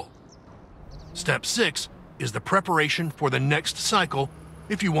until full. Step 6 is the preparation for the next cycle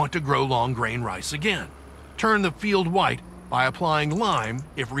if you want to grow long grain rice again. Turn the field white by applying lime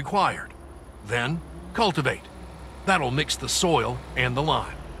if required. Then, cultivate. That'll mix the soil and the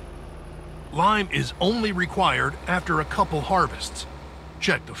lime. Lime is only required after a couple harvests.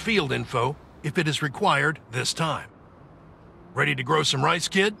 Check the field info if it is required this time. Ready to grow some rice,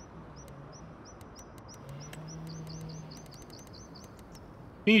 kid?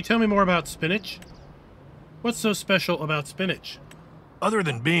 Can you tell me more about spinach? What's so special about spinach? Other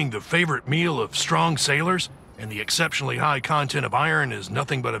than being the favorite meal of strong sailors and the exceptionally high content of iron is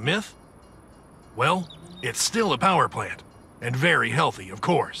nothing but a myth? Well, it's still a power plant, and very healthy, of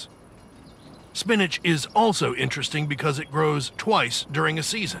course. Spinach is also interesting because it grows twice during a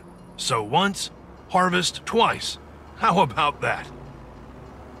season. Sow once, harvest twice. How about that?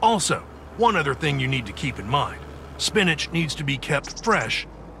 Also, one other thing you need to keep in mind. Spinach needs to be kept fresh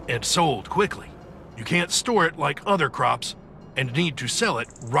and sold quickly. You can't store it like other crops and need to sell it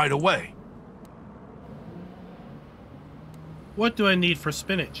right away. What do I need for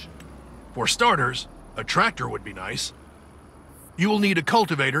spinach? For starters, a tractor would be nice. You will need a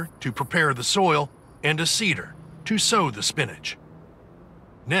cultivator to prepare the soil and a seeder to sow the spinach.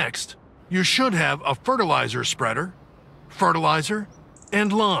 Next, you should have a fertilizer spreader, fertilizer,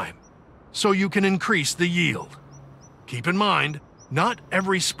 and lime, so you can increase the yield. Keep in mind, not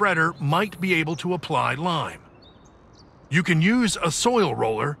every spreader might be able to apply lime. You can use a soil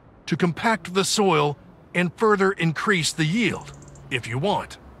roller to compact the soil and further increase the yield, if you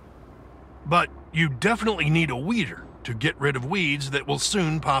want. But you definitely need a weeder to get rid of weeds that will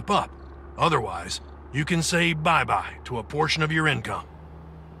soon pop up. Otherwise, you can say bye-bye to a portion of your income.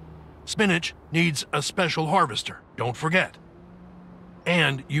 Spinach needs a special harvester, don't forget.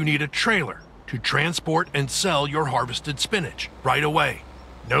 And you need a trailer to transport and sell your harvested spinach right away.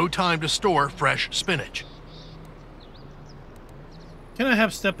 No time to store fresh spinach. Can I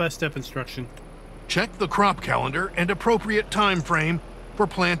have step-by-step instruction? Check the crop calendar and appropriate time frame for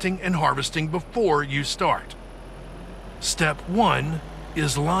planting and harvesting before you start. Step 1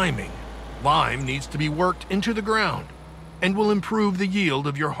 is liming. Lime needs to be worked into the ground and will improve the yield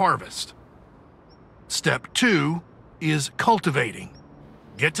of your harvest. Step 2 is cultivating.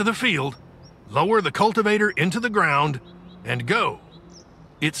 Get to the field, lower the cultivator into the ground, and go.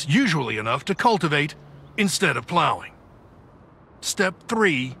 It's usually enough to cultivate instead of plowing. Step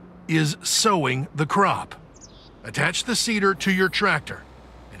 3 is sowing the crop. Attach the seeder to your tractor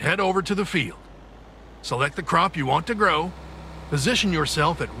and head over to the field. Select the crop you want to grow, position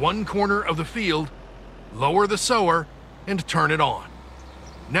yourself at one corner of the field, lower the sower, and turn it on.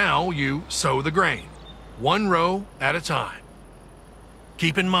 Now you sow the grain, one row at a time.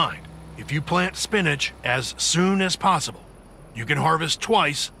 Keep in mind, if you plant spinach as soon as possible, you can harvest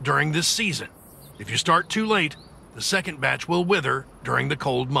twice during this season. If you start too late, the second batch will wither during the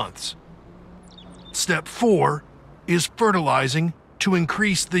cold months. Step 4 is fertilizing to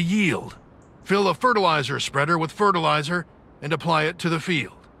increase the yield. Fill a fertilizer spreader with fertilizer and apply it to the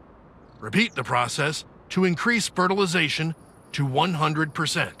field. Repeat the process to increase fertilization to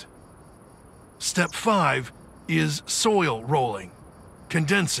 100%. Step 5 is soil rolling,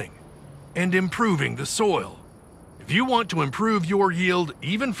 condensing, and improving the soil. If you want to improve your yield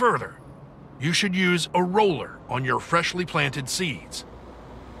even further, you should use a roller on your freshly planted seeds.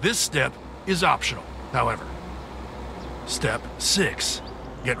 This step is optional, however. Step 6.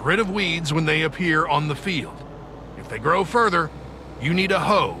 Get rid of weeds when they appear on the field. If they grow further, you need a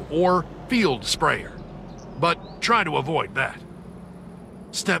hoe or field sprayer, but try to avoid that.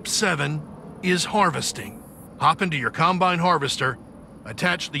 Step 7 is harvesting. Hop into your combine harvester,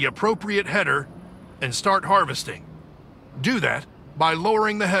 attach the appropriate header, and start harvesting. Do that by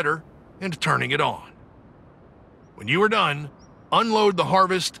lowering the header and turning it on. When you are done, unload the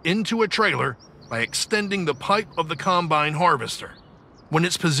harvest into a trailer by extending the pipe of the combine harvester. When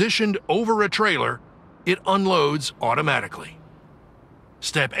it's positioned over a trailer, it unloads automatically.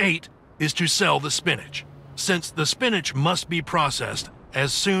 Step 8 is to sell the spinach. Since the spinach must be processed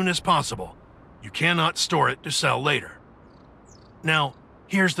as soon as possible, you cannot store it to sell later. Now,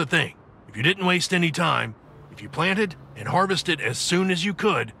 here's the thing. If you didn't waste any time, if you planted and harvested as soon as you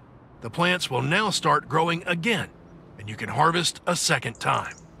could, the plants will now start growing again, and you can harvest a second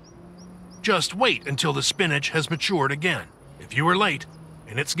time. Just wait until the spinach has matured again. If you were late,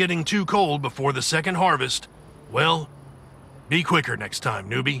 and it's getting too cold before the second harvest, well, be quicker next time,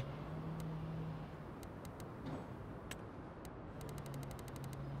 newbie.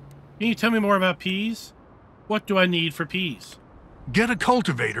 Can you tell me more about peas? What do I need for peas? Get a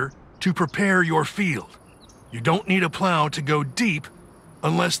cultivator to prepare your field. You don't need a plow to go deep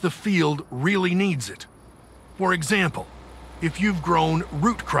unless the field really needs it. For example, if you've grown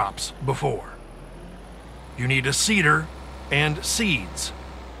root crops before. You need a seeder and seeds.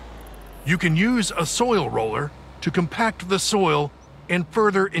 You can use a soil roller to compact the soil and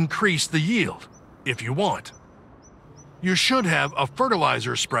further increase the yield, if you want. You should have a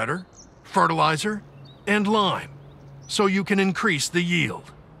fertilizer spreader, fertilizer, and lime, so you can increase the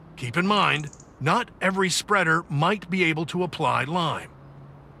yield. Keep in mind, not every spreader might be able to apply lime.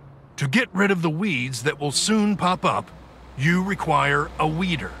 To get rid of the weeds that will soon pop up, you require a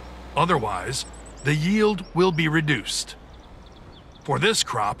weeder. Otherwise, the yield will be reduced. For this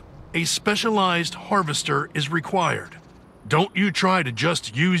crop, a specialized harvester is required. Don't you try to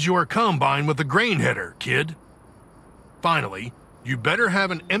just use your combine with a grain header, kid. Finally, you better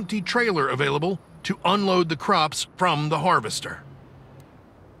have an empty trailer available to unload the crops from the harvester.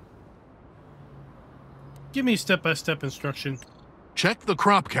 Give me step-by-step instruction. Check the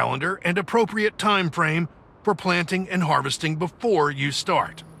crop calendar and appropriate time frame for planting and harvesting before you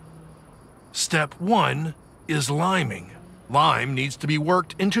start. Step 1 is liming. Lime needs to be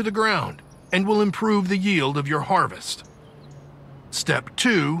worked into the ground and will improve the yield of your harvest. Step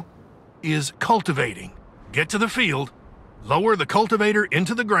 2 is cultivating. Get to the field, lower the cultivator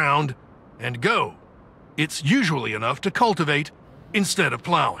into the ground, and go. It's usually enough to cultivate instead of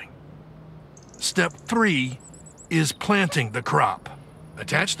plowing. Step 3 is planting the crop.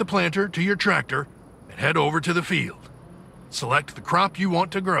 Attach the planter to your tractor and head over to the field. Select the crop you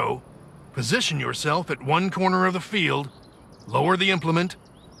want to grow, position yourself at one corner of the field, lower the implement,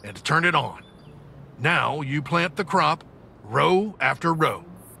 and turn it on. Now you plant the crop row after row.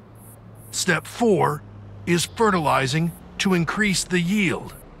 Step 4 is fertilizing to increase the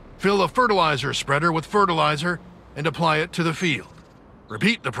yield. Fill a fertilizer spreader with fertilizer and apply it to the field.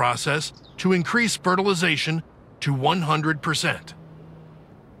 Repeat the process to increase fertilization to 100%.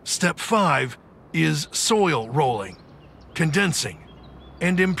 Step 5 is soil rolling, condensing,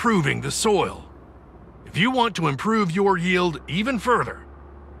 and improving the soil. If you want to improve your yield even further,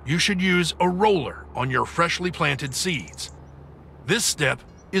 you should use a roller on your freshly planted seeds. This step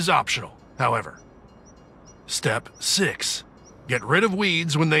is optional, however. Step 6. Get rid of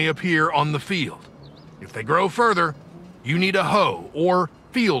weeds when they appear on the field. If they grow further, you need a hoe or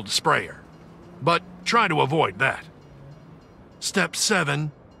field sprayer, but try to avoid that. Step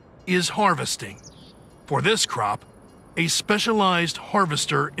 7 is harvesting. For this crop, a specialized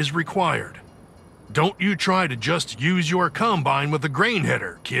harvester is required. Don't you try to just use your combine with a grain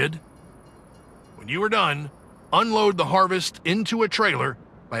header, kid. When you are done, unload the harvest into a trailer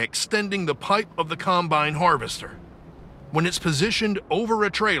by extending the pipe of the combine harvester. When it's positioned over a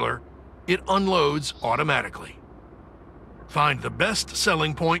trailer, it unloads automatically. Find the best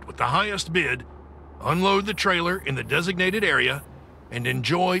selling point with the highest bid, unload the trailer in the designated area, and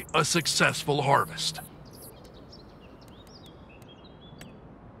enjoy a successful harvest.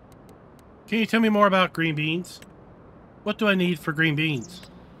 Can you tell me more about green beans? What do I need for green beans?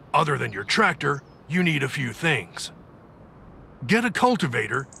 Other than your tractor, you need a few things. Get a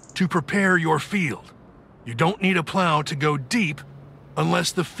cultivator to prepare your field. You don't need a plow to go deep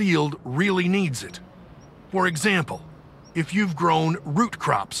unless the field really needs it. For example, if you've grown root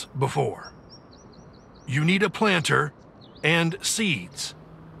crops before. You need a planter and seeds.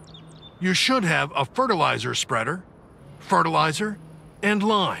 You should have a fertilizer spreader, fertilizer, and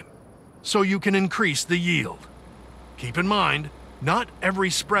lime, so you can increase the yield. Keep in mind, not every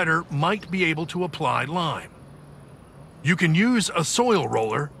spreader might be able to apply lime. You can use a soil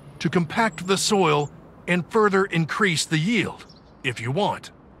roller to compact the soil and further increase the yield, if you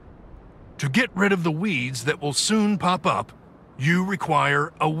want. To get rid of the weeds that will soon pop up, you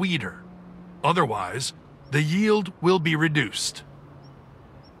require a weeder. Otherwise, the yield will be reduced.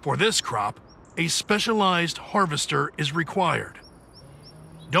 For this crop, a specialized harvester is required.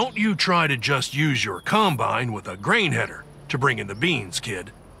 Don't you try to just use your combine with a grain header to bring in the beans,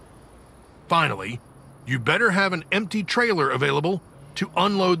 kid. Finally, you better have an empty trailer available to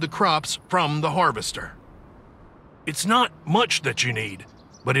unload the crops from the harvester. It's not much that you need,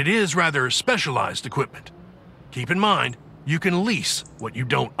 but it is rather specialized equipment. Keep in mind, you can lease what you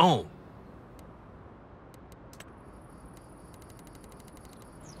don't own.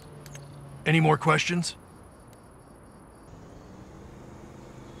 Any more questions?